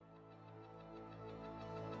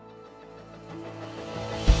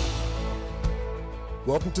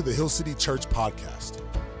Welcome to the Hill City Church Podcast.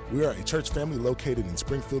 We are a church family located in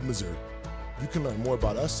Springfield, Missouri. You can learn more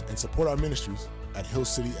about us and support our ministries at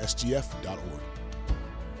hillcitysgf.org.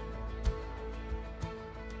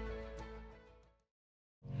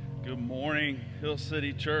 Good morning, Hill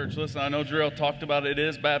City Church. Listen, I know Jarrell talked about it. It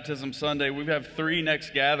is Baptism Sunday. We have 3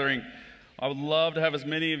 next gathering. I would love to have as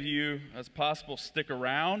many of you as possible stick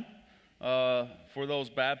around for those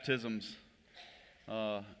baptisms.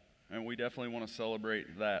 And we definitely want to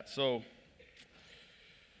celebrate that. So,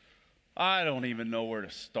 I don't even know where to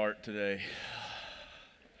start today.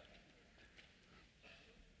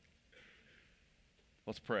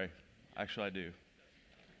 Let's pray. Actually, I do.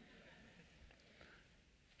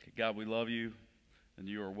 Okay, God, we love you, and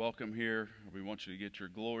you are welcome here. We want you to get your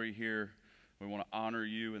glory here. We want to honor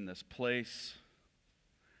you in this place.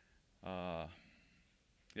 We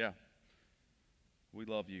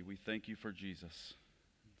love you. We thank you for Jesus.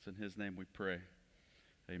 It's in his name we pray.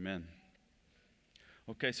 Amen.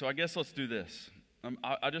 Okay, so I guess let's do this.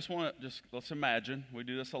 I just want to let's imagine. We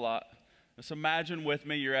do this a lot. Let's imagine with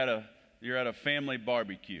me you're at a family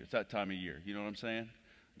barbecue. It's that time of year. You know what I'm saying?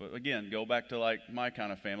 But again, go back to like my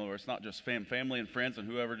kind of family where it's not just family and friends and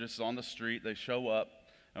whoever just is on the street. They show up.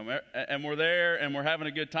 And we're there and we're having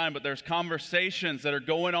a good time, but there's conversations that are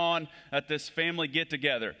going on at this family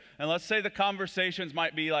get-together. And let's say the conversations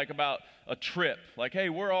might be like about a trip. Like, hey,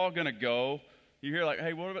 we're all going to go. You hear like,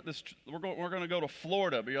 hey, what about this? We're going to go to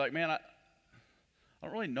Florida. But you're like, man, I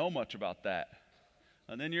don't really know much about that.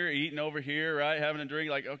 And then you're eating over here, right, having a drink.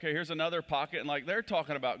 Like, okay, here's another pocket. And like they're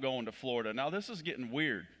talking about going to Florida. Now this is getting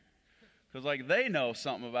weird because like they know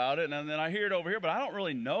something about it. And then I hear it over here, but I don't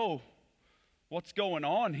really know what's going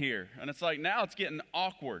on here? And it's like now it's getting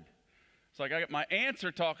awkward. It's like I got my aunts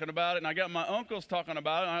are talking about it, and I got my uncles talking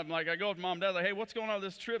about it. And I'm like, I go with mom and dad, like, hey, what's going on with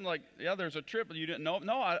this trip? And like, yeah, there's a trip, but you didn't know?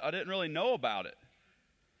 No, I didn't really know about it.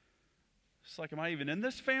 It's like, am I even in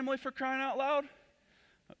this family for crying out loud?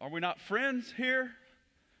 Are we not friends here?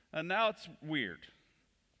 And now it's weird.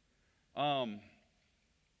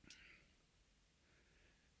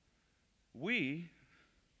 We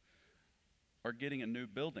are getting a new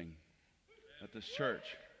building at this church.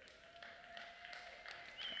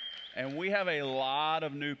 And we have a lot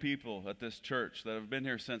of new people at this church that have been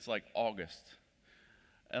here since like August.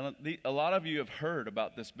 And a lot of you have heard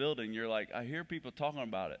about this building. You're like, I hear people talking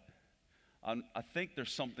about it. I think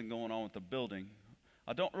there's something going on with the building.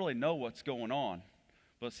 I don't really know what's going on.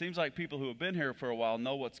 But it seems like people who have been here for a while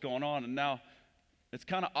know what's going on. And now it's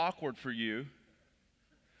kind of awkward for you.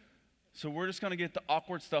 So we're just going to get the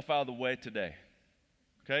awkward stuff out of the way today.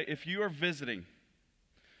 Okay, if you are visiting,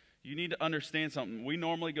 you need to understand something. We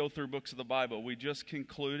normally go through books of the Bible. We just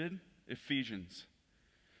concluded Ephesians.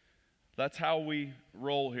 That's how we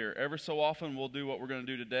roll here. Ever so often, we'll do what we're going to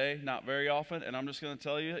do today. Not very often. And I'm just going to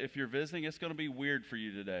tell you, if you're visiting, it's going to be weird for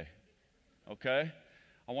you today. Okay?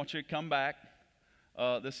 I want you to come back.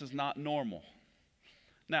 This is not normal.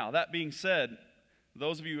 Now, that being said,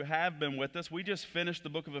 those of you who have been with us, we just finished the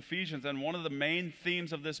book of Ephesians, and one of the main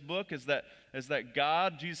themes of this book is that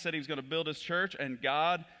God, Jesus said he was going to build his church, and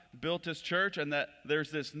God built his church, and that there's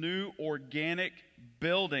this new organic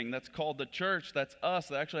building that's called the church. That's us.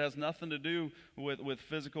 That actually has nothing to do with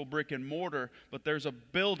physical brick and mortar, but there's a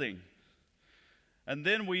building. And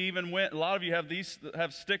then we even went, a lot of you have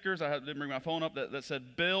stickers. I didn't bring my phone up that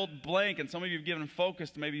said build blank. And some of you have given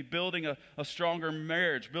focus to maybe building a stronger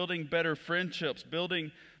marriage, building better friendships,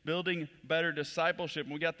 building better discipleship.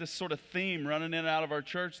 And we got this sort of theme running in and out of our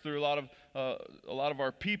church through a lot of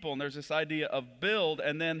our people. And there's this idea of build.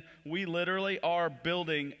 And then we literally are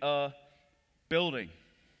building a building.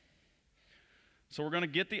 So we're going to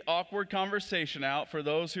get the awkward conversation out for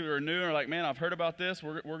those who are new and are like, man, I've heard about this.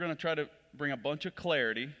 We're going to try to bring a bunch of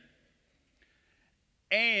clarity.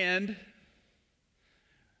 And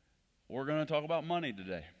we're going to talk about money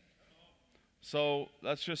today. So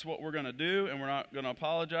that's just what we're going to do, and we're not going to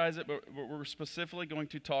apologize it, but we're specifically going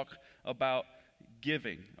to talk about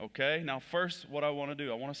giving, okay? Now first, what I want to do,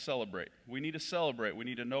 I want to celebrate. We need to celebrate. We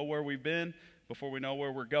need to know where we've been before we know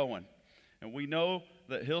where we're going. And we know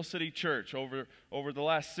that Hill City Church over the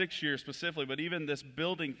last 6 years specifically, but even this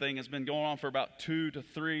building thing has been going on for about 2 to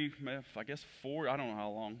 3, I guess 4, I don't know how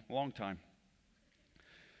long time.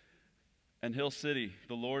 And Hill City,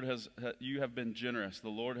 the Lord you have been generous. The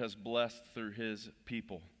Lord has blessed through his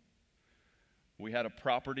people. We had a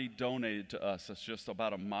property donated to us that's just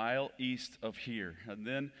about a mile east of here. And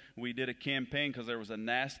then we did a campaign because there was a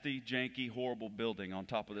nasty, janky, horrible building on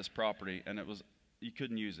top of this property, and you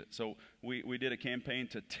couldn't use it. So we did a campaign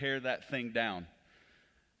to tear that thing down.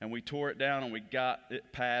 And we tore it down and we got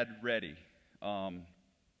it pad ready.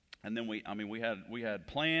 And then we had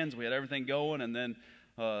plans, we had everything going, and then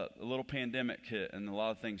a little pandemic hit, and a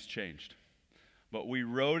lot of things changed. But we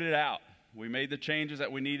wrote it out. We made the changes that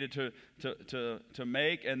we needed to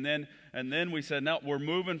make, and then we said, no, we're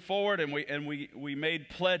moving forward, and we made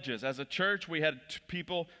pledges. As a church, we had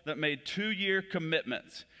people that made 2-year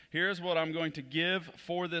commitments. Here's what I'm going to give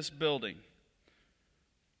for this building.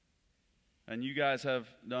 And you guys have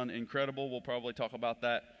done incredible. We'll probably talk about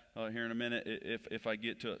that here in a minute if I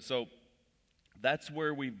get to it. So that's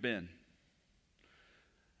where we've been.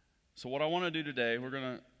 So what I want to do today, we're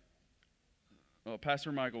going to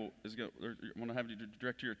Pastor Michael is going to have you to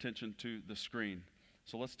direct your attention to the screen.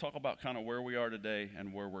 So let's talk about kind of where we are today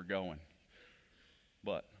and where we're going.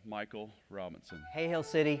 But Michael Robinson. Hey, Hill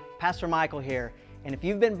City, Pastor Michael here. And if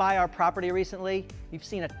you've been by our property recently, you've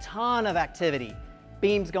seen a ton of activity.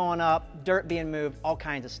 Beams going up, dirt being moved, all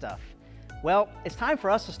kinds of stuff. Well, it's time for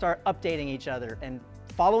us to start updating each other and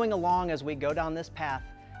following along as we go down this path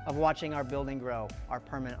of watching our building grow, our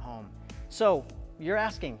permanent home. So you're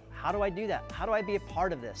asking, how do I do that? How do I be a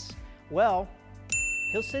part of this? Well,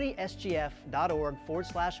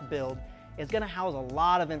 hillcitysgf.org/build is going to house a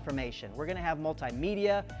lot of information. We're going to have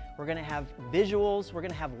multimedia, we're going to have visuals, we're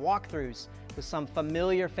going to have walkthroughs with some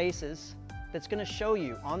familiar faces that's going to show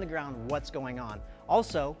you on the ground what's going on.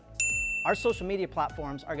 Also, our social media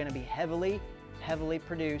platforms are going to be heavily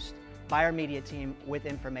produced by our media team with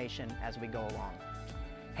information as we go along.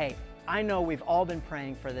 Hey, I know we've all been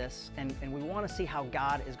praying for this, and we want to see how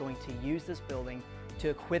God is going to use this building to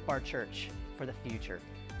equip our church for the future.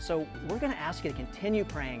 So we're going to ask you to continue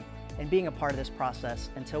praying and being a part of this process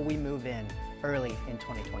until we move in early in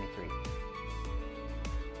 2023.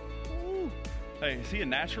 Ooh. Hey, is he a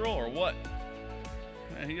natural or what?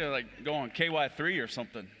 Man, he gotta like go on KY3 or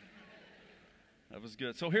something. That was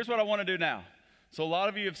good. So here's what I want to do now. So a lot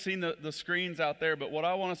of you have seen the screens out there, but what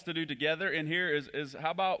I want us to do together in here is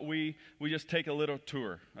how about we just take a little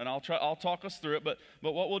tour, and I'll talk us through it. But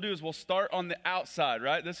what we'll do is we'll start on the outside,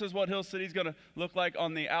 right? This is what Hill City is going to look like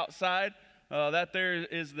on the outside. That there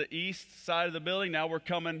is the east side of the building. Now we're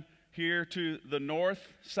coming here to the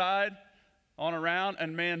north side, on around,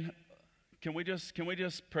 and man, can we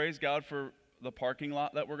just praise God for the parking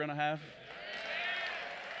lot that we're going to have?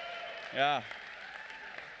 Yeah.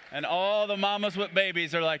 And all the mamas with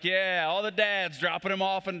babies are like, yeah, all the dads dropping them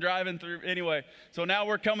off and driving through. Anyway, so now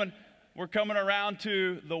we're coming around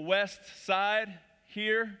to the west side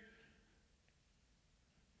here.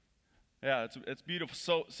 Yeah, it's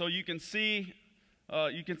beautiful. So you can see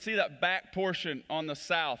that back portion on the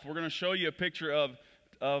south. We're going to show you a picture of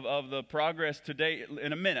the progress to date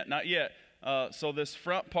in a minute, not yet. So this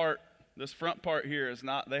front part here is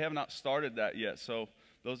not. They have not started that yet. So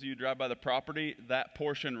those of you who drive by the property, that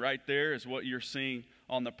portion right there is what you're seeing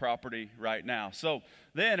on the property right now. So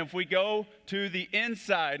then if we go to the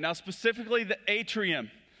inside, now specifically the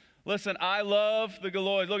atrium. Listen, I love the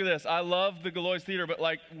Galois. Look at this. I love the Galois Theater, but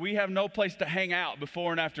like we have no place to hang out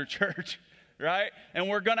before and after church, right? And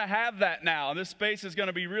we're going to have that now. This space is going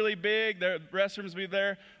to be really big. The restrooms will be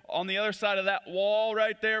there. On the other side of that wall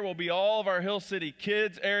right there will be all of our Hill City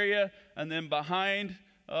kids area, and then behind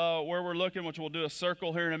where we're looking, which we'll do a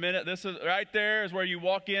circle here in a minute. This is right there is where you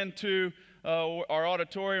walk into our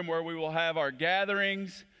auditorium where we will have our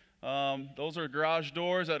gatherings. Those are garage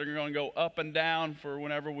doors that are going to go up and down for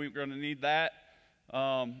whenever we're going to need that.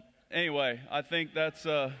 Anyway, I think that's,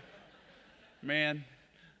 man,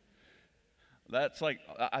 that's like,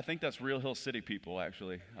 I think that's real Hill City people,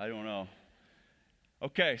 actually. I don't know.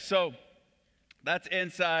 Okay, so that's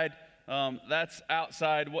inside. That's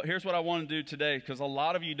outside. Here's what I want to do today, because a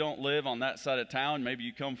lot of you don't live on that side of town. Maybe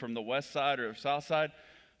you come from the west side or south side.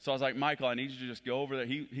 So I was like, Michael, I need you to just go over there.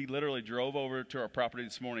 He literally drove over to our property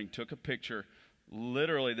this morning, took a picture.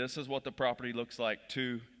 Literally, this is what the property looks like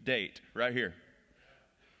to date, right here.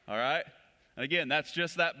 All right? And again, that's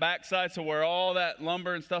just that back side. So where all that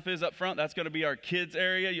lumber and stuff is up front, that's going to be our kids'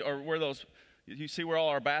 area, or where those, you see where all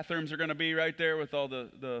our bathrooms are going to be right there with all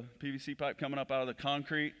the PVC pipe coming up out of the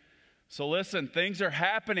concrete. So listen, things are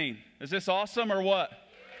happening. Is this awesome or what?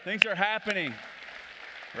 Things are happening,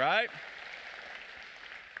 right?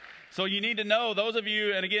 So you need to know, those of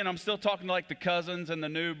you, and again, I'm still talking to like the cousins and the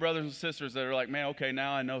new brothers and sisters that are like, man, okay,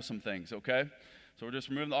 now I know some things, okay? So we're just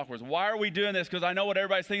removing the awkward. Why are we doing this? Because I know what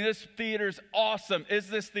everybody's thinking. This theater's awesome. Is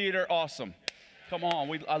this theater awesome? Come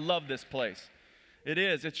on, I love this place. It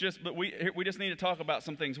is. It's just, but we just need to talk about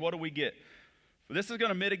some things. What do we get? This is going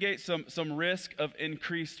to mitigate some risk of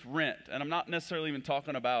increased rent. And I'm not necessarily even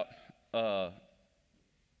talking about the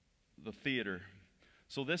theater.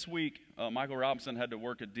 So this week, Michael Robinson had to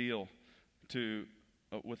work a deal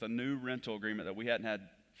with a new rental agreement that we hadn't had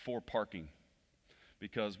for parking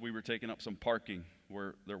because we were taking up some parking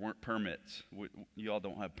where there weren't permits. Y'all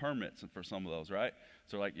don't have permits for some of those, right?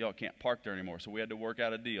 So like, y'all can't park there anymore. So we had to work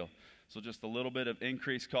out a deal. So just a little bit of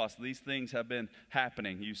increased cost. These things have been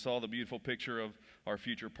happening. You saw the beautiful picture of our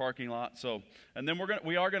future parking lot. So, and then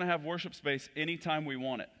we are going to have worship space anytime we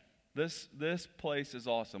want it. This place is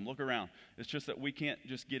awesome. Look around. It's just that we can't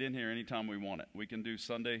just get in here anytime we want it. We can do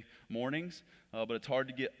Sunday mornings, but it's hard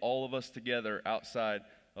to get all of us together outside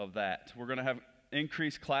of that. We're going to have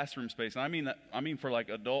increased classroom space. And I mean for like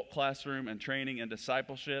adult classroom and training and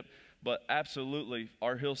discipleship, but absolutely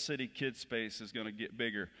our Hill City Kids space is going to get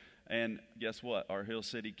bigger. And guess what? Our Hill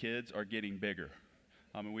City kids are getting bigger.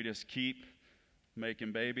 I mean, we just keep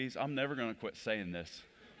making babies. I'm never going to quit saying this,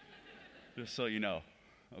 just so you know,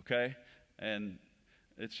 okay? And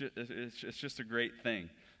it's just a great thing.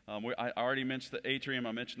 I already mentioned the atrium.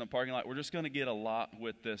 I mentioned the parking lot. We're just going to get a lot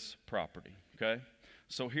with this property, okay?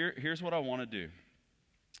 So here's what I want to do.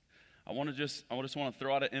 I just want to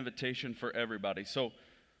throw out an invitation for everybody. So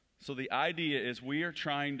the idea is we are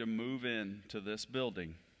trying to move into this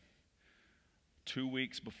building 2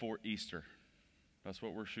 weeks before Easter. That's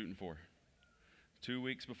what we're shooting for. 2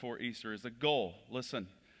 weeks before Easter is the goal. Listen,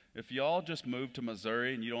 if y'all just moved to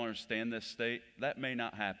Missouri and you don't understand this state, that may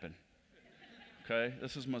not happen. Okay?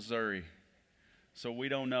 This is Missouri. So we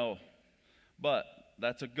don't know. But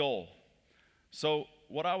that's a goal. So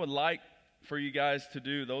what I would like for you guys to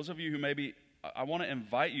do, those of you who maybe, I want to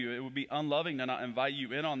invite you. It would be unloving to not invite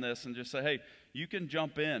you in on this and just say, hey, you can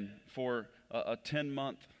jump in for a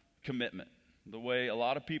 10-month commitment. The way a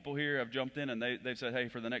lot of people here have jumped in and they've said, hey,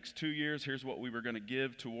 for the next 2 years, here's what we were going to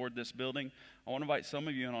give toward this building. I want to invite some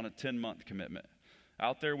of you in on a 10-month commitment.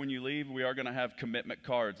 Out there when you leave, we are going to have commitment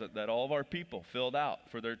cards that all of our people filled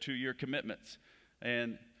out for their 2-year commitments.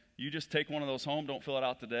 And you just take one of those home. Don't fill it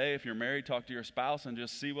out today. If you're married, talk to your spouse and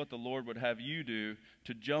just see what the Lord would have you do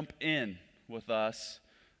to jump in with us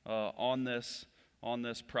on this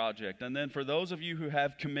project. And then for those of you who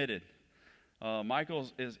have committed, Michael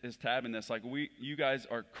is tabbing this. Like you guys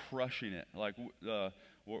are crushing it. Like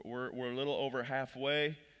we're a little over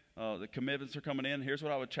halfway. The commitments are coming in. Here's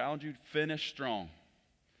what I would challenge you: finish strong.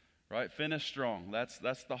 Right? Finish strong. That's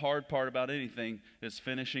the hard part about anything, is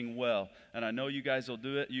finishing well. And I know you guys will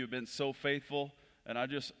do it. You've been so faithful, and I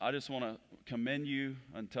just want to commend you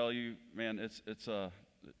and tell you, man, it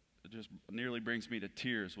just nearly brings me to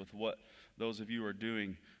tears with what those of you are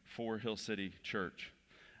doing for Hill City Church.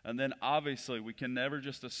 And then obviously we can never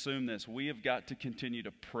just assume this. We have got to continue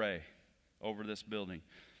to pray over this building.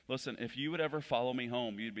 Listen, if you would ever follow me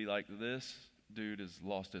home, you'd be like, this dude has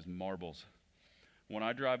lost his marbles. When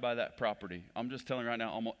I drive by that property, I'm just telling you right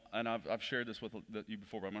now, and I've shared this with you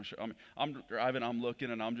before, but I'm going to share. I'm driving, I'm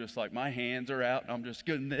looking, and I'm just like, my hands are out, and I'm just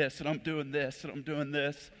doing this, and I'm doing this, and I'm doing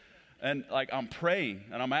this. And like, I'm praying,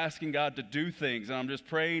 and I'm asking God to do things, and I'm just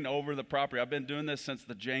praying over the property. I've been doing this since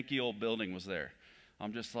the janky old building was there.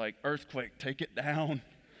 I'm just like, earthquake, take it down.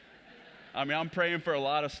 I mean, I'm praying for a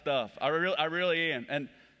lot of stuff. I really am.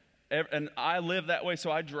 And I live that way, so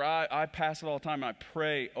I pass it all the time. I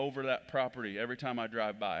pray over that property every time I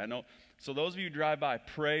drive by. I know. So those of you who drive by,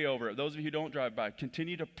 pray over it. Those of you who don't drive by,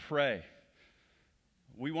 continue to pray.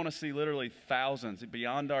 We want to see literally thousands,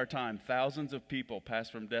 beyond our time, thousands of people pass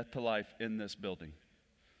from death to life in this building.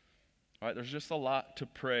 All right, there's just a lot to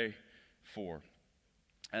pray for.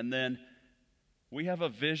 And then we have a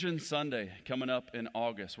Vision Sunday coming up in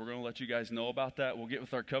August. We're going to let you guys know about that. We'll get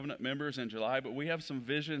with our covenant members in July, but we have some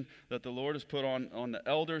vision that the Lord has put on the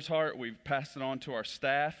elders' heart. We've passed it on to our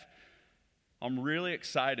staff. I'm really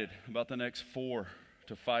excited about the next 4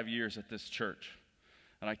 to 5 years at this church,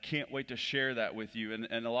 and I can't wait to share that with you.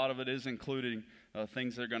 And a lot of it is including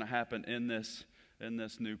things that are going to happen in this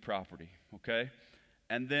new property, okay?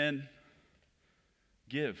 And then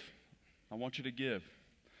give. I want you to give.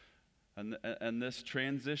 And this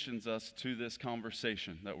transitions us to this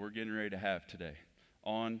conversation that we're getting ready to have today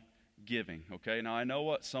on giving, okay? Now, I know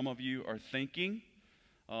what some of you are thinking,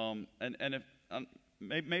 and if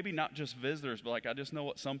maybe not just visitors, but like I just know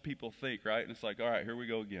what some people think, right? And it's like, all right, here we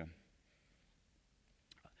go again.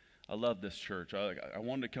 I love this church. I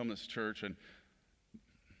wanted to come to this church, and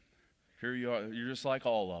here you are. You're just like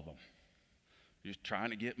all of them. You're just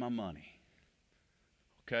trying to get my money.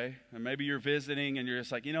 Okay? And maybe you're visiting and you're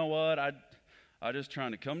just like, you know what? I just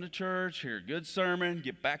trying to come to church, hear a good sermon,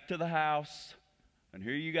 get back to the house, and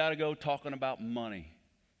here you got to go talking about money.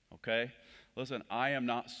 Okay? Listen, I am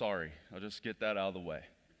not sorry. I'll just get that out of the way.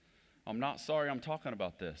 I'm not sorry I'm talking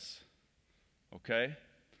about this. Okay?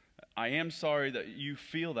 I am sorry that you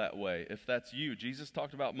feel that way if that's you. Jesus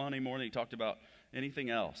talked about money more than he talked about anything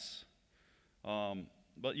else.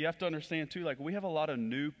 But you have to understand, too, like, we have a lot of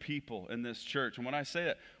new people in this church. And when I say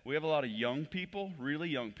that, we have a lot of young people, really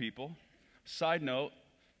young people. Side note,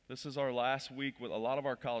 this is our last week. With a lot of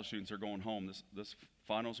our college students are going home this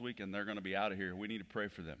finals week, and they're going to be out of here. We need to pray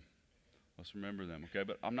for them. Let's remember them, okay?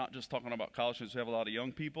 But I'm not just talking about college students. We have a lot of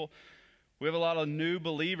young people. We have a lot of new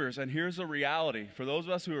believers, and here's the reality. For those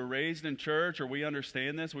of us who are raised in church, or we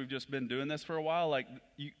understand this, we've just been doing this for a while, like,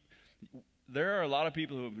 there are a lot of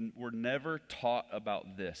people who were never taught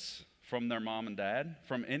about this from their mom and dad,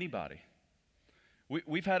 from anybody.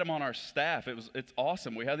 We've had them on our staff. It's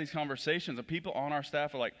awesome. We have these conversations, and people on our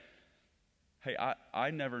staff are like, hey, I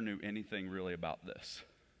never knew anything really about this.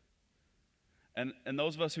 And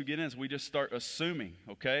those of us who get in, we just start assuming,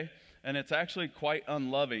 okay? And it's actually quite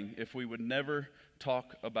unloving if we would never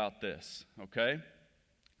talk about this, okay?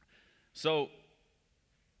 So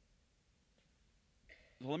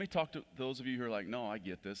let me talk to those of you who are like, no, I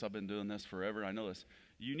get this. I've been doing this forever. I know this.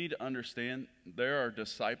 You need to understand there are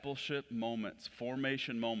discipleship moments,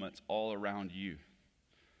 formation moments all around you.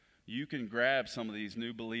 You can grab some of these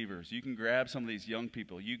new believers. You can grab some of these young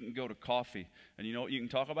people. You can go to coffee. And you know what you can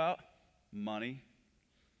talk about? Money.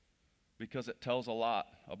 Because it tells a lot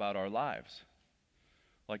about our lives.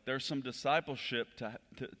 Like, there's some discipleship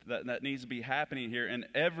that needs to be happening here in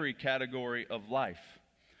every category of life.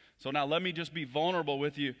 So now let me just be vulnerable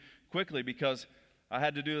with you quickly, because I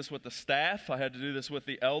had to do this with the staff, I had to do this with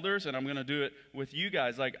the elders, and I'm going to do it with you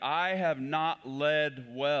guys. Like, I have not led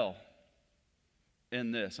well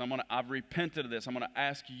in this. I've repented of this. I'm going to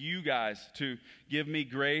ask you guys to give me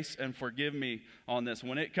grace and forgive me on this.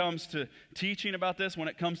 When it comes to teaching about this, when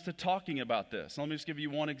it comes to talking about this, let me just give you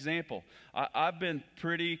one example. I've been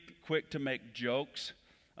pretty quick to make jokes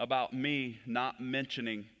about me not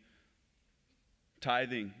mentioning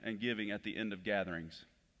tithing and giving at the end of gatherings.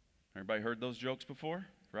 Everybody heard those jokes before,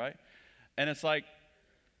 right? And it's like,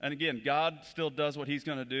 and again, God still does what he's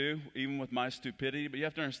going to do, even with my stupidity, but you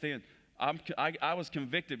have to understand, I was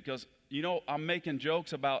convicted because, I'm making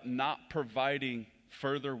jokes about not providing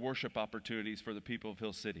further worship opportunities for the people of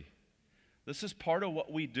Hill City. This is part of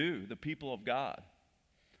what we do, the people of God.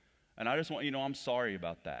 And I just want you to know I'm sorry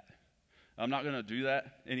about that. I'm not going to do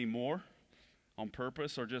that anymore on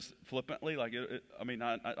purpose or just flippantly. Like,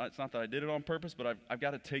 it's not that I did it on purpose, but I've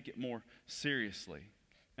got to take it more seriously.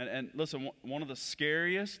 And listen, one of the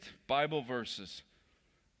scariest Bible verses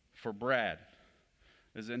for Brad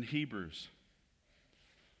is in Hebrews.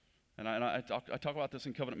 And I talk about this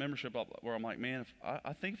in covenant membership, where I'm like, man,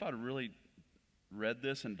 I think if I'd really read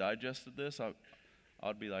this and digested this,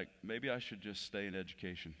 I'd be like, maybe I should just stay in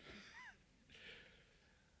education.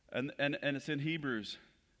 and it's in Hebrews,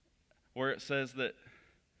 where it says that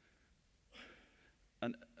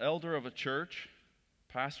an elder of a church,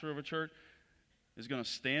 pastor of a church, is going to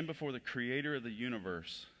stand before the creator of the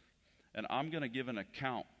universe, and I'm going to give an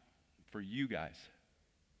account for you guys.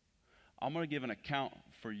 I'm going to give an account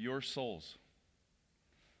for your souls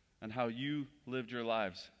and how you lived your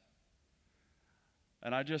lives.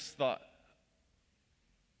 And I just thought,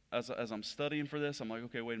 as I'm studying for this, I'm like,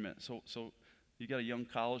 okay, wait a minute. So you got a young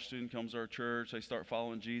college student comes to our church, they start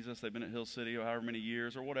following Jesus, they've been at Hill City however many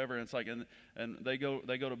years or whatever, and it's like, and they go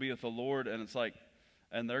to be with the Lord, and it's like,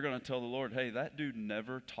 and they're going to tell the Lord, hey, that dude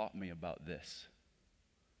never taught me about this.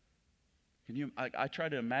 I try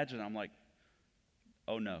to imagine, I'm like,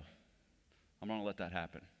 oh no, I'm going to let that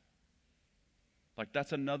happen. Like,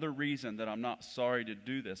 that's another reason that I'm not sorry to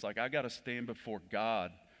do this. Like, I got to stand before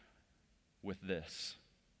God with this.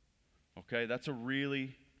 Okay, that's a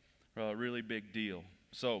really big deal.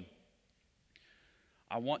 So,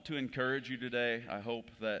 I want to encourage you today. I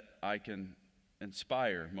hope that I can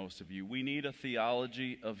inspire most of you. We need a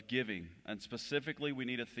theology of giving, and specifically, we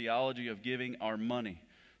need a theology of giving our money.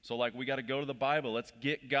 So, like, we got to go to the Bible. Let's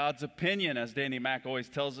get God's opinion, as Danny Mack always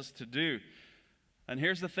tells us to do. And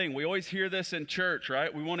here's the thing. We always hear this in church,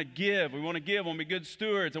 right? We want to give. We want to give. We want to be good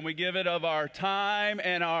stewards. And we give it of our time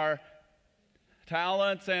and our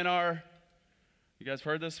talents and our... You guys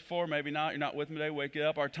heard this before? Maybe not. You're not with me today. Wake it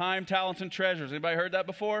up. Our time, talents, and treasures. Anybody heard that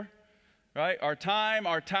before? Right? Our time,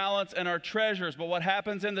 our talents, and our treasures. But what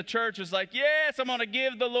happens in the church is like, yes, I'm going to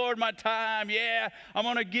give the Lord my time. Yeah, I'm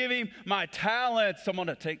going to give him my talents. I'm going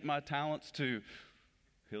to take my talents to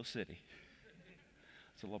Hill City.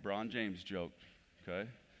 It's a LeBron James joke. Okay?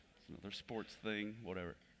 It's another sports thing,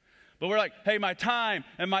 whatever. But we're like, hey, my time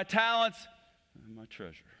and my talents and my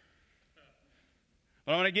treasure.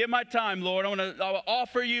 But I'm going to give my time, Lord. I'll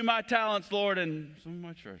offer you my talents, Lord, and some of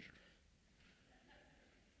my treasure.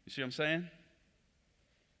 You see what I'm saying?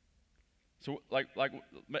 So, like,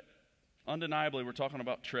 undeniably, we're talking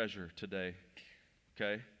about treasure today,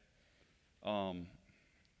 okay?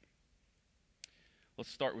 Let's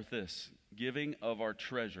start with this. Giving of our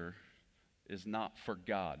treasure is not for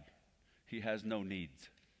God. He has no needs.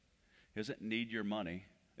 He doesn't need your money.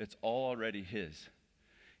 It's all already his.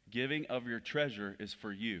 Giving of your treasure is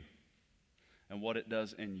for you and what it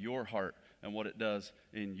does in your heart and what it does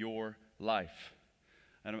in your life.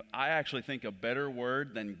 And I actually think a better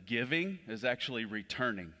word than giving is actually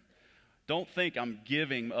returning. Don't think I'm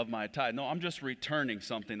giving of my tithe. No, I'm just returning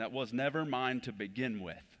something that was never mine to begin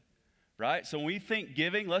with. Right? So when we think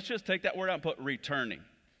giving, let's just take that word out and put returning.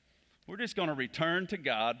 We're just going to return to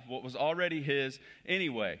God what was already his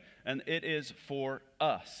anyway. And it is for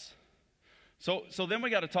us. So then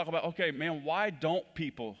we got to talk about, okay, man, why don't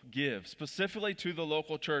people give? Specifically to the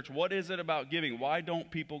local church, what is it about giving? Why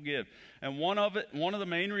don't people give? And one of the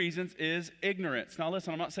main reasons is ignorance. Now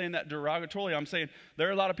listen, I'm not saying that derogatorily. I'm saying there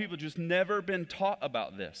are a lot of people just never been taught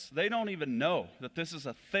about this. They don't even know that this is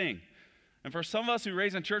a thing. And for some of us who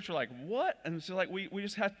raised in church, we're like, what? And so like we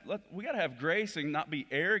just have we got to have grace and not be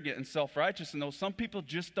arrogant and self-righteous. And some people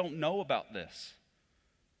just don't know about this.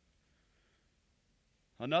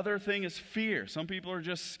 Another thing is fear. Some people are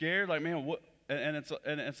just scared, like, man, what? And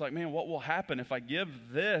it's like, man, what will happen if I give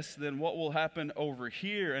this? Then what will happen over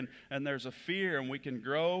here? And there's a fear, and we can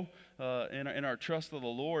grow in our trust of the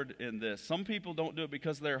Lord in this. Some people don't do it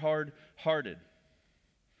because they're hard-hearted.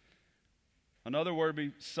 Another word would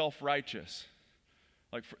be self-righteous.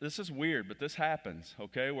 Like, this is weird, but this happens,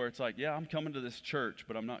 okay, where it's like, yeah, I'm coming to this church,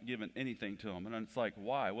 but I'm not giving anything to them. And it's like,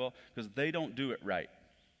 why? Well, because they don't do it right.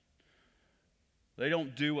 They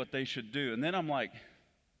don't do what they should do. And then I'm like,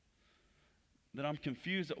 then I'm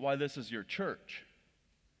confused at why this is your church.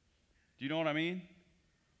 Do you know what I mean?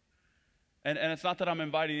 And it's not that I'm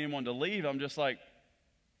inviting anyone to leave. I'm just like,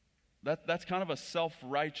 that's kind of a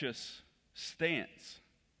self-righteous stance.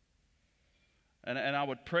 And I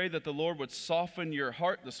would pray that the Lord would soften your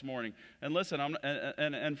heart this morning. And listen,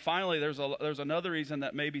 and finally, there's another reason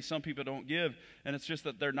that maybe some people don't give, and it's just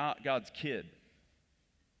that they're not God's kid.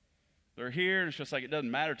 They're here, and it's just like it doesn't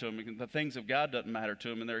matter to them. The things of God doesn't matter to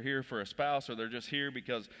them, and they're here for a spouse, or they're just here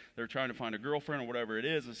because they're trying to find a girlfriend or whatever it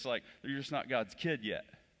is. It's like they're just not God's kid yet.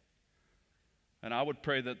 And I would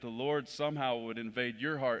pray that the Lord somehow would invade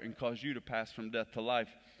your heart and cause you to pass from death to life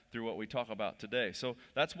through what we talk about today. So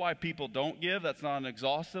that's why people don't give. That's not an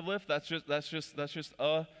exhaustive list. That's just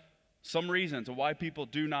some reasons of why people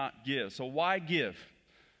do not give. So why give?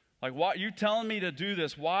 Like, why you telling me to do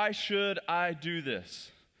this? Why should I do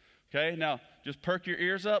this? Okay, now just perk your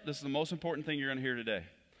ears up. This is the most important thing you're going to hear today.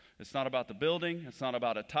 It's not about the building. It's not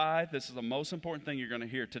about a tithe. This is the most important thing you're going to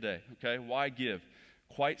hear today. Okay, why give?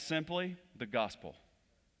 Quite simply, the gospel.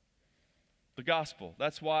 The gospel.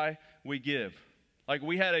 That's why we give. Like,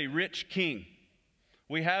 we had a rich king.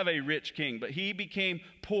 We have a rich king, but he became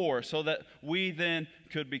poor so that we then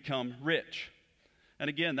could become rich. And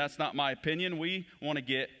again, that's not my opinion. We want to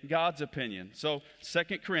get God's opinion. So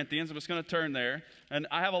 2 Corinthians, I'm just going to turn there. And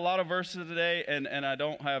I have a lot of verses today, and I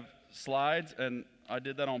don't have slides, and I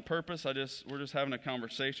did that on purpose. We're just having a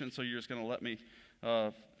conversation, so you're just going to let me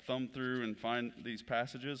thumb through and find these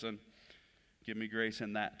passages and give me grace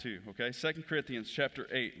in that too, okay? 2 Corinthians chapter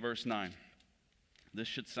 8, verse 9. This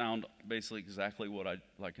should sound basically exactly what I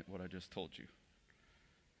just told you.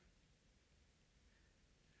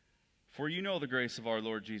 For you know the grace of our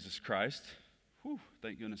Lord Jesus Christ. Whew,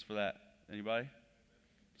 thank goodness for that. Anybody?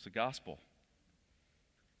 It's the gospel.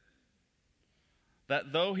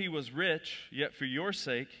 That though he was rich, yet for your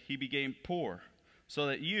sake he became poor, so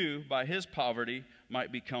that you, by his poverty,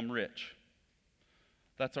 might become rich.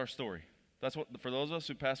 That's our story. That's what, for those of us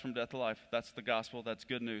who pass from death to life, that's the gospel, that's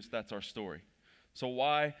good news, that's our story. So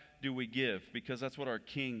why do we give? Because that's what our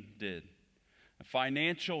King did.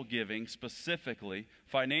 Financial giving, specifically,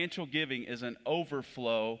 financial giving is an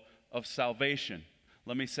overflow of salvation.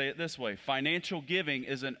 Let me say it this way. Financial giving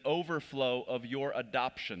is an overflow of your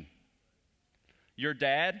adoption. Your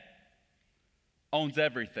dad owns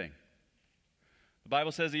everything. The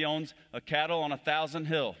Bible says he owns a cattle on 1,000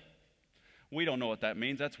 hill. We don't know what that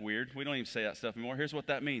means. That's weird. We don't even say that stuff anymore. Here's what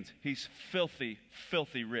that means. He's filthy,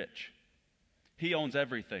 filthy rich. He owns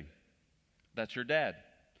everything. That's your dad.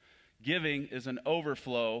 Giving is an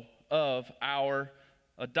overflow of our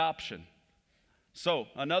adoption. So,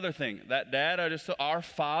 another thing, that dad, our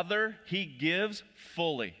Father, he gives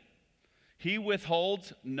fully. He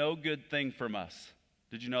withholds no good thing from us.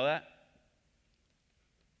 Did you know that?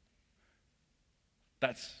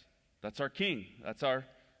 That's our King. That's our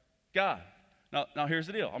God. Now here's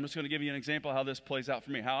the deal. I'm just going to give you an example of how this plays out for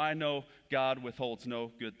me. How I know God withholds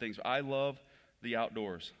no good things. I love the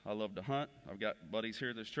outdoors. I love to hunt. I've got buddies here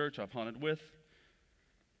at this church I've hunted with.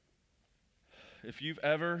 if you've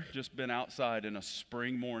ever just been outside in a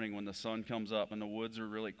spring morning when the sun comes up and the woods are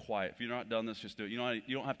really quiet, if you've not done this, just do it. You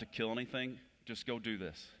don't have to kill anything. Just go do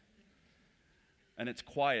this. And it's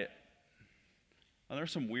quiet. And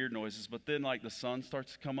there's some weird noises, but then like the sun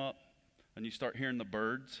starts to come up and you start hearing the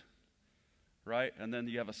birds, right? And then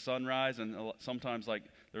you have a sunrise, and sometimes like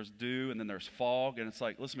there's dew and then there's fog, and it's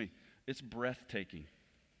like, listen to me, it's breathtaking.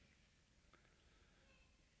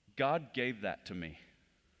 God gave that to me.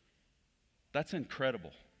 That's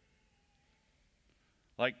incredible.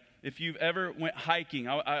 Like, if you've ever went hiking,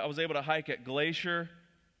 I was able to hike at Glacier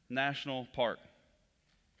National Park,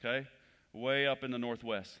 okay? Way up in the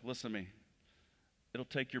Northwest. Listen to me. It'll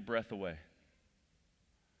take your breath away.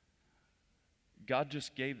 God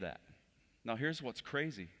just gave that. Now, here's what's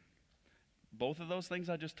crazy. Both of those things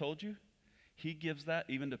I just told you, He gives that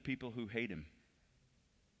even to people who hate Him.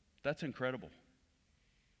 That's incredible.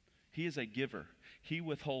 He is a giver. He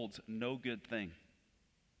withholds no good thing.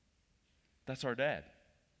 That's our dad.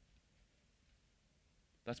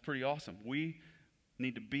 That's pretty awesome. We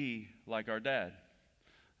need to be like our dad.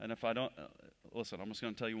 And if I don't, listen, I'm just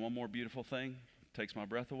going to tell you one more beautiful thing. It takes my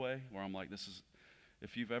breath away, where I'm like, this is,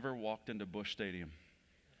 if you've ever walked into Busch Stadium,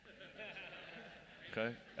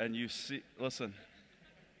 okay, and you see, listen,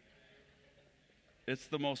 it's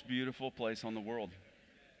the most beautiful place on the world.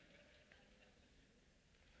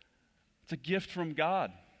 It's a gift from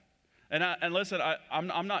God. And listen,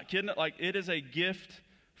 I'm not kidding. Like, it is a gift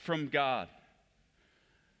from God.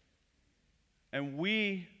 And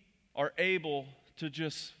we are able to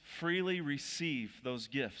just freely receive those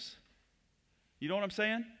gifts. You know what I'm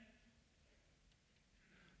saying?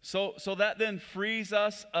 So that then frees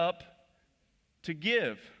us up to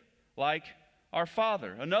give like our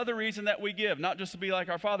Father. Another reason that we give, not just to be like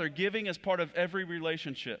our Father, giving is part of every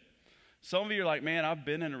relationship. Some of you are like, man, I've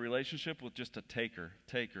been in a relationship with just a taker.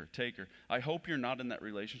 I hope you're not in that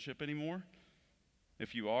relationship anymore.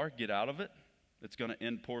 If you are, get out of it. It's going to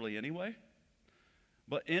end poorly anyway.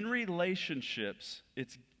 But in relationships,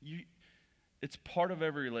 it's part of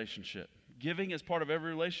every relationship. Giving is part of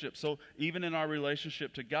every relationship. So even in our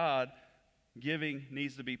relationship to God, giving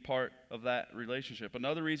needs to be part of that relationship.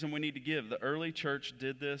 Another reason we need to give, the early church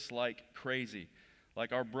did this like crazy.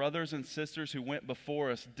 Like our brothers and sisters who went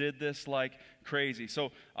before us did this like crazy.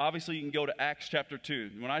 So obviously you can go to Acts chapter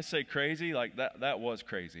 2. When I say crazy, like that was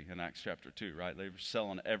crazy in Acts chapter 2, right? They were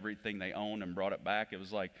selling everything they owned and brought it back. It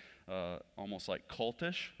was like almost like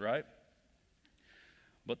cultish, right?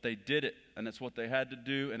 But they did it, and it's what they had to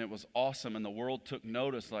do, and it was awesome, and the world took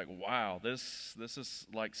notice, like, wow, this is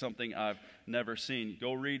like something I've never seen.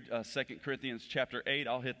 Go read 2 Corinthians chapter 8.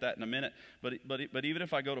 I'll hit that in a minute. But even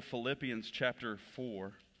if I go to Philippians chapter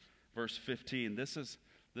 4, verse 15, this is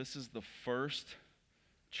the first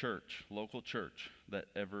church, local church, that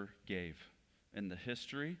ever gave in the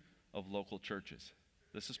history of local churches.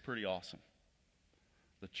 This is pretty awesome.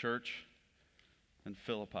 The church in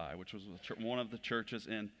Philippi, which was one of the churches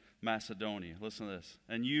in Macedonia. Listen to this.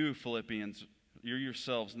 And you, Philippians, you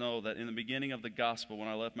yourselves know that in the beginning of the gospel, when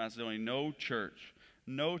I left Macedonia, no church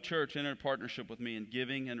entered partnership with me in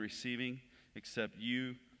giving and receiving except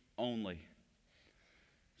you only.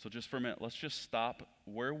 So just for a minute, let's just stop.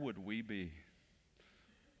 Where would we be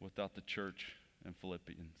without the church in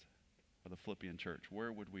Philippians, or the Philippian church?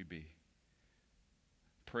 Where would we be?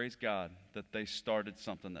 Praise God that they started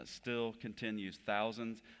something that still continues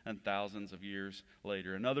thousands and thousands of years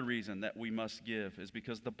later. Another reason that we must give is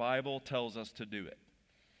because the Bible tells us to do it.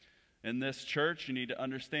 In this church, you need to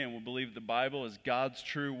understand, we believe the Bible is God's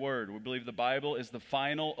true word. We believe the Bible is the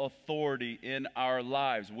final authority in our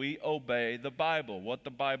lives. We obey the Bible. What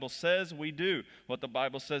the Bible says, we do. What the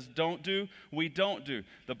Bible says don't do, we don't do.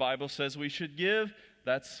 The Bible says we should give,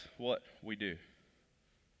 that's what we do.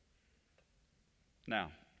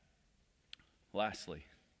 Now, lastly,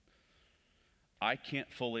 I can't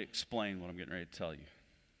fully explain what I'm getting ready to tell you.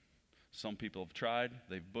 Some people have tried,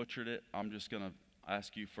 they've butchered it. I'm just going to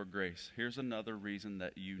ask you for grace. Here's another reason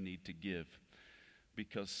that you need to give.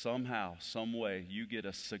 Because somehow, some way, you get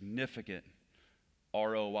a significant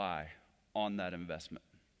ROI on that investment.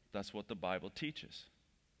 That's what the Bible teaches.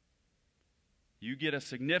 You get a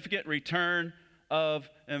significant return of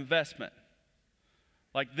investment.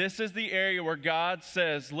 Like, this is the area where God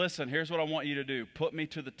says, listen, here's what I want you to do. Put me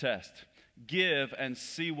to the test. Give and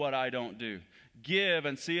see what I don't do. Give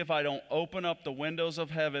and see if I don't open up the windows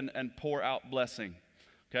of heaven and pour out blessing.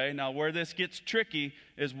 Okay, now where this gets tricky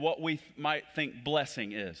is what we might think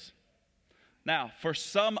blessing is. Now, for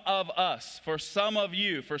some of us, for some of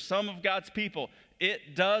you, for some of God's people,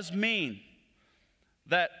 it does mean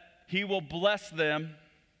that He will bless them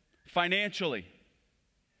financially.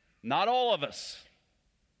 Not all of us.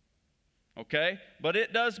 Okay? But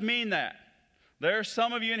it does mean that. There are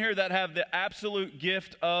some of you in here that have the absolute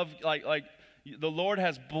gift of, like the Lord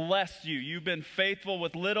has blessed you. You've been faithful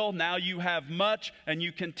with little. Now you have much, and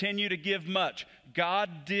you continue to give much.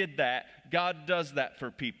 God did that. God does that for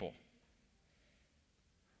people.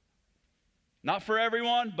 Not for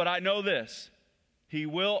everyone, but I know this. He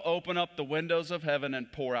will open up the windows of heaven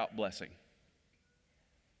and pour out blessing.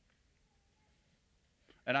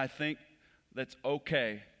 And I think that's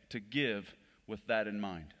okay to give with that in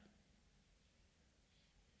mind.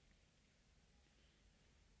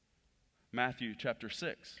 Matthew chapter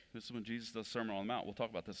 6. This is when Jesus does Sermon on the Mount. We'll talk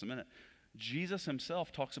about this in a minute. Jesus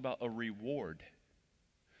himself talks about a reward.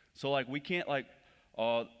 So we can't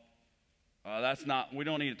that's not, we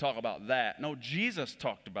don't need to talk about that. No, Jesus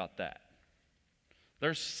talked about that.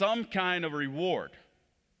 There's some kind of reward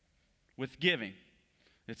with giving.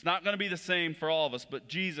 It's not going to be the same for all of us, but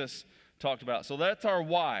Jesus talked about it. So that's our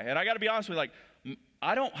why. And I got to be honest with you,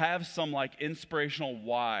 I don't have some inspirational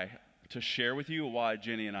why to share with you why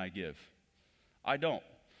Jenny and I give. I don't.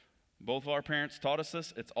 Both of our parents taught us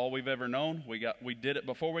this. It's all we've ever known. We did it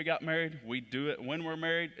before we got married. We do it when we're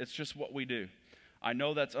married. It's just what we do. I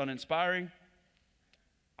know that's uninspiring.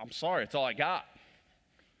 I'm sorry, it's all I got.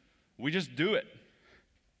 We just do it.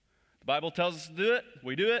 The Bible tells us to do it.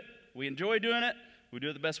 We do it. We enjoy doing it. We do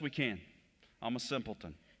it the best we can. I'm a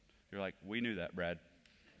simpleton. You're like, we knew that, Brad.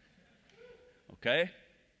 Okay?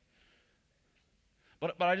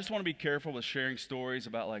 But I just want to be careful with sharing stories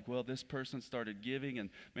about this person started giving and,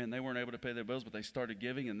 man, they weren't able to pay their bills, but they started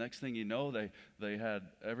giving, and next thing you know, they had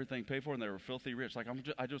everything paid for and they were filthy rich. I'm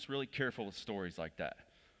just really careful with stories like that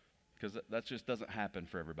because that just doesn't happen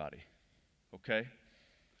for everybody. Okay?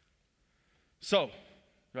 So,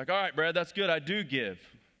 you're like, all right, Brad, that's good. I do give.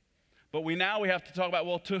 But we have to talk about,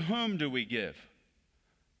 well, to whom do we give?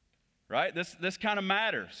 Right? This kind of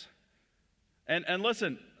matters. And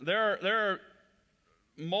listen, there are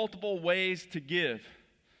multiple ways to give.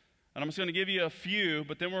 And I'm just going to give you a few,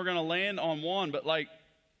 but then we're going to land on one. But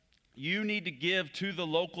you need to give to the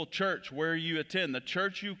local church where you attend. The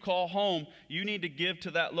church you call home, you need to give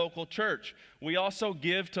to that local church. We also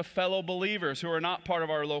give to fellow believers who are not part of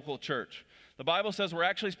our local church. The Bible says we're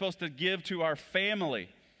actually supposed to give to our family.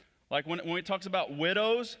 When it talks about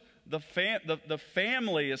widows, the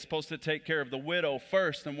family is supposed to take care of the widow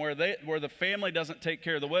first, and where the family doesn't take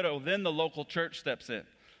care of the widow, then the local church steps in.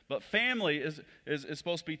 But family is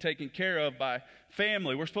supposed to be taken care of by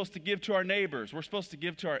family. We're supposed to give to our neighbors. We're supposed to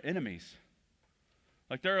give to our enemies.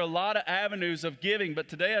 There are a lot of avenues of giving, but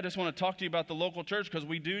today I just want to talk to you about the local church because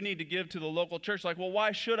we do need to give to the local church. Well,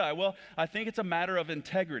 why should I? Well, I think it's a matter of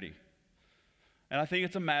integrity. And I think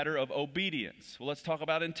it's a matter of obedience. Well, let's talk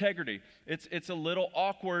about integrity. It's a little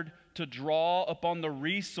awkward to draw upon the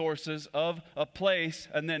resources of a place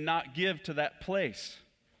and then not give to that place.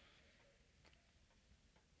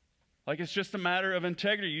 It's just a matter of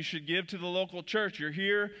integrity. You should give to the local church. You're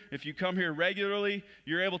here. If you come here regularly,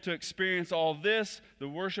 you're able to experience all this, the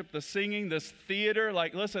worship, the singing, this theater.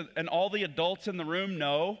 Listen, and all the adults in the room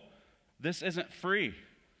know this isn't free.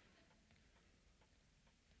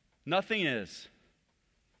 Nothing is.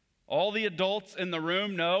 All the adults in the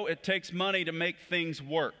room know it takes money to make things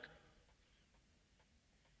work.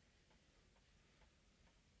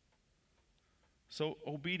 So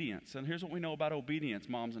obedience, and here's what we know about obedience,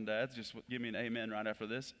 moms and dads. Just give me an amen right after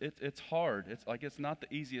this. It's hard. It's not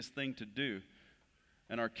the easiest thing to do,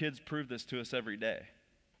 and our kids prove this to us every day.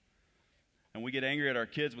 And we get angry at our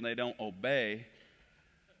kids when they don't obey,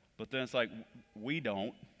 but then it's we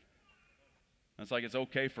don't. And it's it's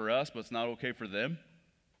okay for us, but it's not okay for them.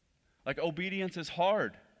 Obedience is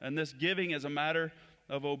hard, and this giving is a matter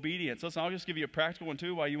of obedience. Listen, I'll just give you a practical one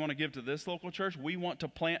too. Why you want to give to this local church? We want to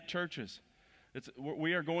plant churches.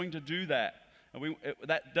 We are going to do that. And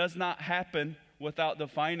that does not happen without the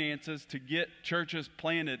finances to get churches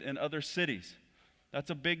planted in other cities. That's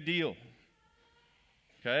a big deal.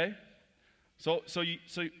 Okay? So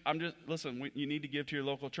I'm just, listen, you need to give to your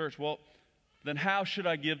local church. Well, then how should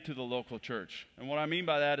I give to the local church? And what I mean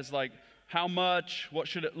by that is how much, what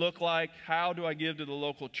should it look like, how do I give to the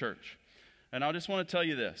local church? And I just want to tell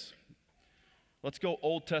you this. Let's go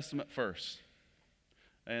Old Testament first.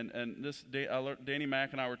 And Danny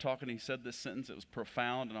Mack and I were talking, he said this sentence, it was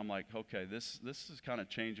profound, and I'm like, okay, this is kind of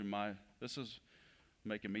changing this is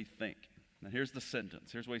making me think. Now here's the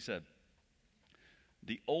sentence, here's what he said.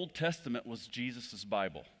 The Old Testament was Jesus'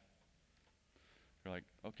 Bible. You're like,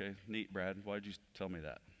 okay, neat, Brad, why did you tell me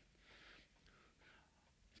that?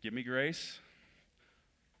 Give me grace.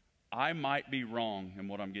 I might be wrong in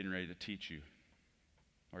what I'm getting ready to teach you.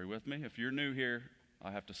 Are you with me? If you're new here,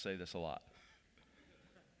 I have to say this a lot.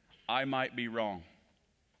 I might be wrong.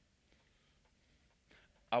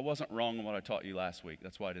 I wasn't wrong in what I taught you last week.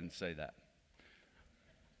 That's why I didn't say that.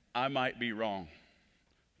 I might be wrong,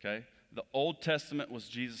 okay? The Old Testament was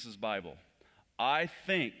Jesus' Bible. I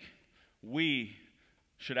think we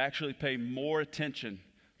should actually pay more attention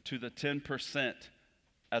to the 10%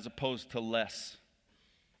 as opposed to less.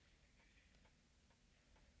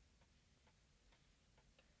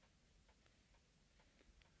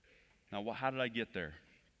 Now, how did I get there?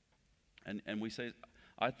 And we say,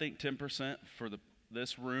 I think 10% for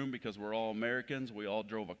this room, because we're all Americans, we all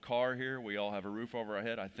drove a car here, we all have a roof over our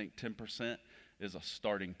head. I think 10% is a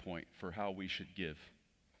starting point for how we should give.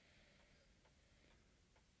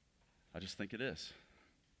 I just think it is.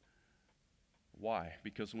 Why?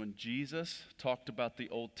 Because when Jesus talked about the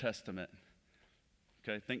Old Testament,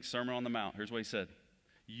 okay, think Sermon on the Mount. Here's what he said.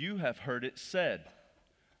 You have heard it said,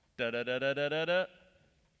 da-da-da-da-da-da-da.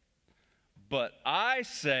 But I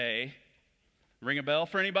say, ring a bell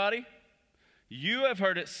for anybody? You have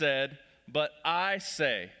heard it said, but I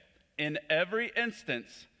say. In every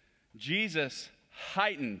instance, Jesus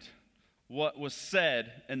heightened what was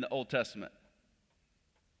said in the Old Testament.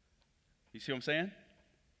 You see what I'm saying?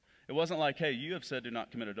 It wasn't like, hey, you have said do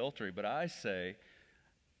not commit adultery, but I say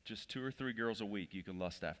just 2 or 3 girls a week you can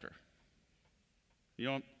lust after. You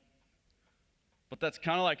know, but that's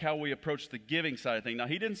kind of like how we approach the giving side of things. Now,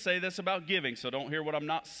 he didn't say this about giving, so don't hear what I'm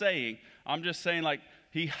not saying. I'm just saying, like,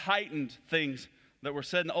 he heightened things that were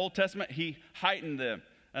said in the Old Testament. He heightened them.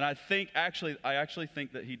 And I actually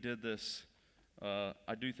think that he did this.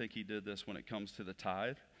 I do think he did this when it comes to the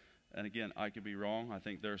tithe. And again, I could be wrong. I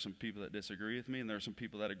think there are some people that disagree with me, and there are some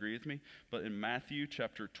people that agree with me. But in Matthew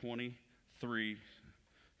chapter 23,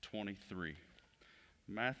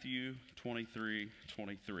 Matthew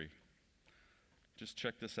 23. Just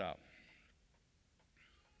check this out.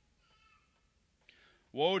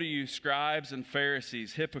 Woe to you, scribes and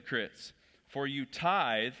Pharisees, hypocrites, for you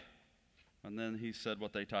tithe. And then he said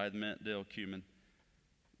what they tithe meant, dill, cumin.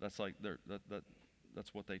 That's like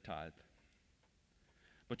that's what they tithe.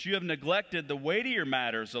 But you have neglected the weightier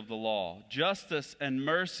matters of the law, justice and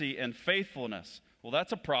mercy and faithfulness. Well,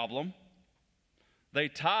 that's a problem. They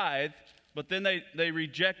tithe, but then they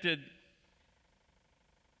rejected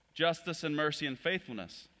justice and mercy and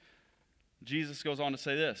faithfulness. Jesus goes on to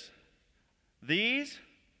say this. These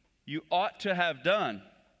you ought to have done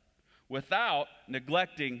without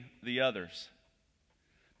neglecting the others.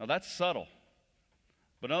 Now that's subtle.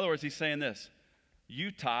 But in other words, he's saying this.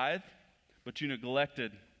 You tithe, but you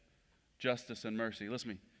neglected justice and mercy. Listen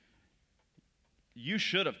to me. You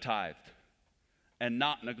should have tithed and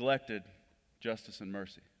not neglected justice and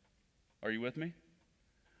mercy. Are you with me?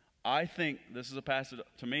 I think this is a passage,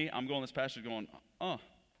 to me, I'm going this passage going,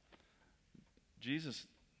 Jesus,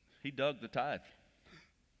 he dug the tithe.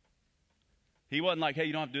 He wasn't like, hey,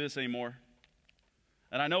 you don't have to do this anymore.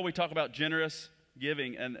 And I know we talk about generous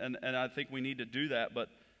giving, and I think we need to do that, but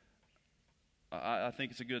I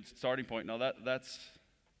think it's a good starting point. Now, that's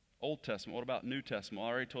Old Testament. What about New Testament? Well,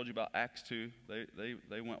 I already told you about Acts 2.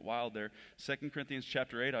 They went wild there. 2 Corinthians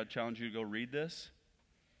chapter 8, I'd challenge you to go read this.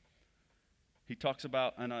 He talks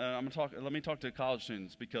about, and let me talk to college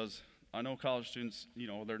students, because I know college students,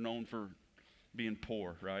 they're known for being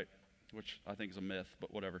poor, right? Which I think is a myth,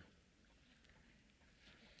 but whatever.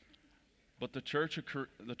 But the church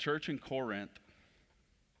in Corinth,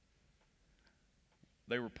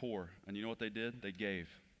 they were poor. And you know what they did? They gave.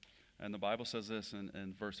 And the Bible says this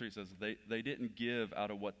in verse 3, it says they didn't give out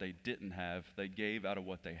of what they didn't have. They gave out of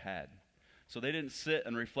what they had. So they didn't sit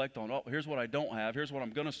and reflect on, here's what I don't have. Here's what I'm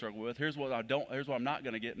going to struggle with. Here's what I'm not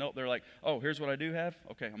going to get. No, they're like, here's what I do have.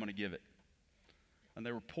 Okay, I'm going to give it. And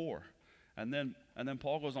they were poor. And then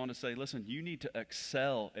Paul goes on to say, listen, you need to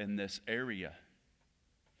excel in this area.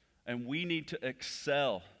 And we need to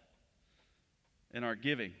excel in our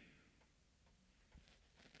giving.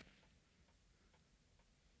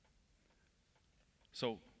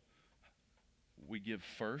 So we give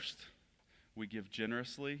first, we give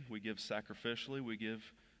generously, we give sacrificially, we give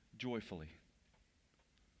joyfully.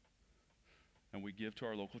 And we give to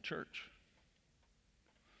our local church.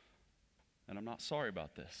 And I'm not sorry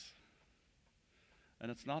about this. And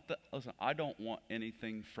it's not that, listen, I don't want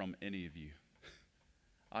anything from any of you.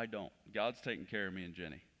 I don't. God's taking care of me and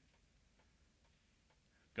Jenny.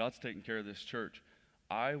 God's taking care of this church.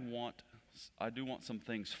 I do want some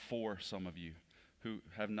things for some of you who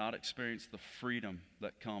have not experienced the freedom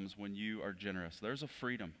that comes when you are generous. There's a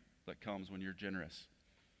freedom that comes when you're generous.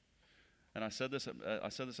 And I said this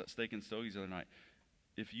at Steak and Stogies the other night.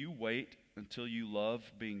 If you wait until you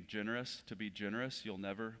love being generous to be generous, you'll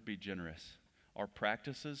never be generous. Our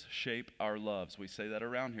practices shape our loves. We say that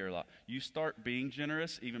around here a lot. You start being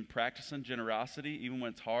generous, even practicing generosity, even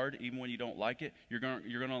when it's hard, even when you don't like it, you're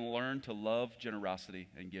going to learn to love generosity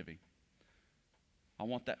and giving. I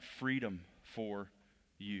want that freedom for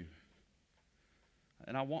you.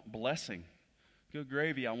 And I want blessing. Good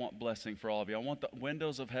gravy, I want blessing for all of you. I want the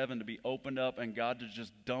windows of heaven to be opened up and God to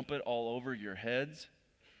just dump it all over your heads.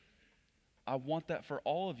 I want that for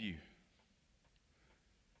all of you.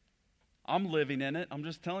 I'm living in it. I'm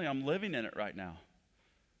just telling you, I'm living in it right now.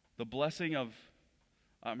 The blessing of,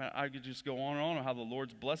 I could just go on and on how the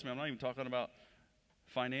Lord's blessed me. I'm not even talking about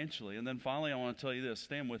financially. And then finally, I want to tell you this.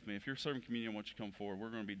 Stand with me. If you're serving communion, I want you to come forward. We're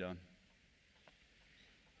going to be done.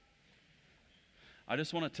 I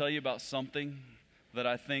just want to tell you about something that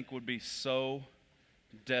I think would be so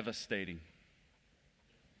devastating.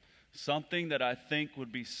 Something that I think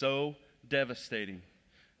would be so devastating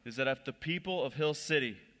is that if the people of Hill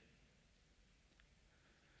City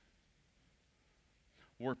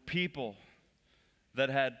were people that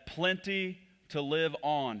had plenty to live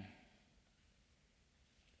on,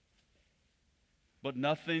 but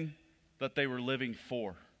nothing that they were living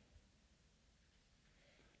for.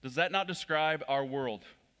 Does that not describe our world?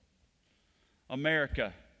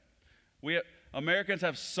 America. Americans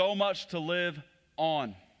have so much to live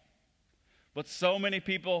on, but so many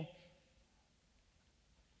people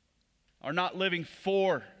are not living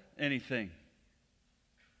for anything.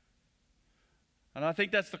 And I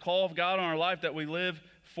think that's the call of God on our life, that we live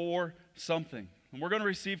for something. And we're going to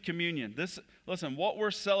receive communion. Listen, what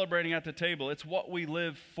we're celebrating at the table, it's what we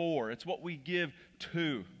live for. It's what we give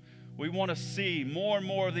to. We want to see more and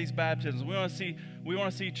more of these baptisms. We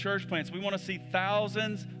want to see church plants. We want to see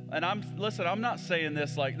thousands. And I'm not saying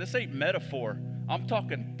this like, this ain't metaphor. I'm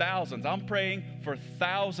talking thousands. I'm praying for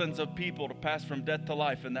thousands of people to pass from death to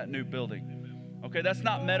life in that new building. Okay, that's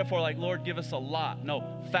not metaphor like, Lord, give us a lot.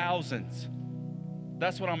 No, thousands.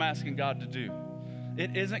 That's what I'm asking God to do.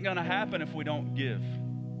 It isn't going to happen if we don't give.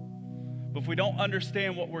 But if we don't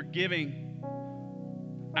understand what we're giving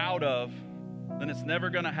out of, then it's never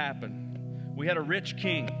going to happen. We had a rich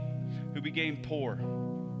king who became poor.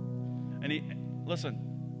 And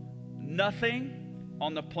nothing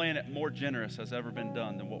on the planet more generous has ever been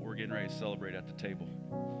done than what we're getting ready to celebrate at the table.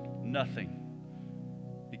 Nothing.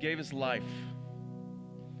 He gave his life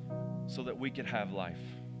so that we could have life.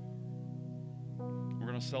 We're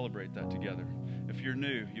going to celebrate that together. If you're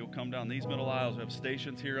new, you'll come down these middle aisles. We have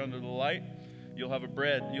stations here under the light. You'll have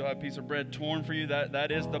a piece of bread torn for you.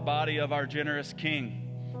 That is the body of our generous King.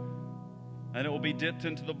 And it will be dipped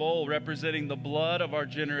into the bowl representing the blood of our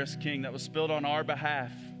generous King that was spilled on our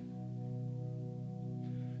behalf.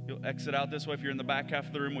 You'll exit out this way. If you're in the back half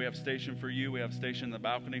of the room, we have station for you. We have station in the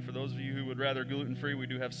balcony. For those of you who would rather gluten-free, we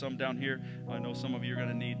do have some down here. I know some of you are going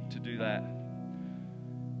to need to do that.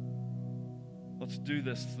 Let's do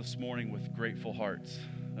this morning with grateful hearts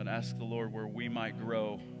and ask the Lord where we might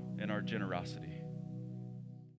grow in our generosity.